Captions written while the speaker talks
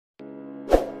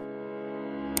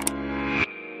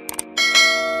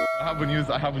I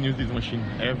haven't used this machine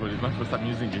ever. It's my first time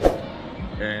using it,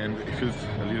 and it feels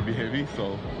a little bit heavy.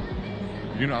 So,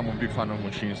 you know, I'm a big fan of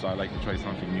machines, so I like to try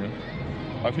something new.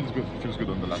 It feels good. It feels good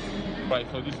on the lat. Right.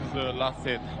 So this is the last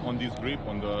set on this grip,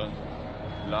 on the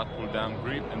lat pull down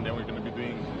grip, and then we're going to be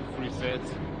doing 3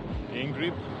 sets in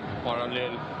grip,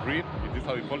 parallel grip. Is this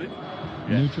how you call it?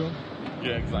 Yeah. Neutral.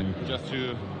 Yeah, exactly. Just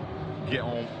to get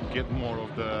more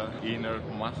of the inner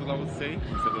muscle, I would say,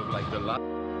 instead of like the lat.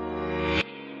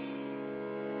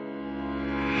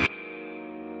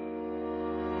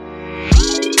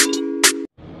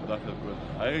 That feels good.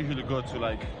 I usually go to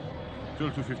like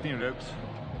 12 to 15 reps,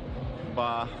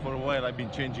 but for a while I've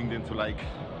been changing them to like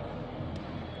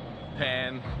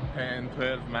 10,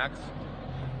 12 max,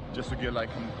 just to get like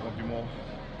a bit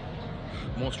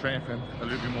more strength and a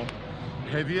little bit more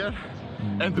heavier.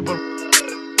 And to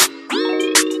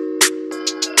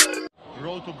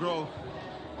roll to grow,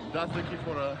 that's the key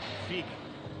for a peak.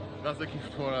 That's the key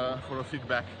for a fit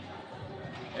back.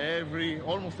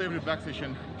 Almost every back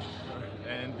session,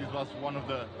 and this was one of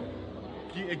the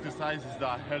key exercises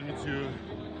that helped me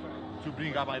to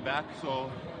bring up my back.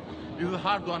 So this is a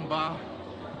hard one, but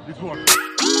this works.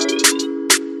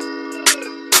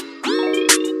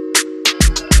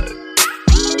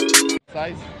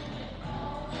 Size.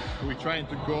 We're trying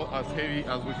to go as heavy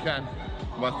as we can,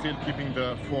 but still keeping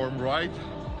the form right.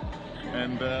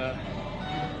 And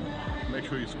make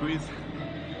sure you squeeze.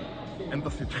 And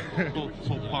that's it.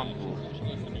 so pumped.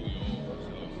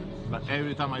 But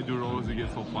every time I do rows, you get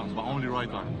so pumped, but only right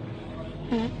arm.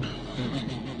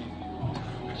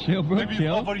 Chill, bro. Maybe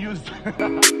chill. Overused.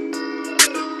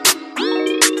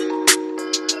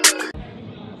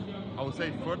 I would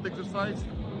say third exercise,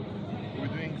 we're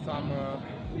doing some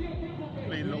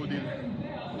plate loaded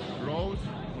rows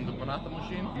on the banana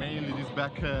machine. Mainly this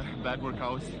back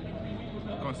workouts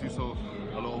consists of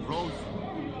a lot of rows.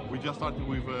 We just started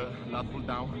with lat pull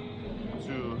down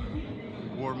to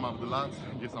warm up the lats,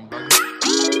 get some blood.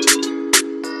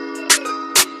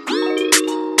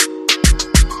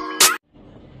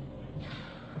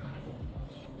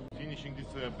 Finishing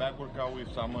this back workout with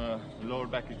some lower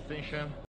back extension.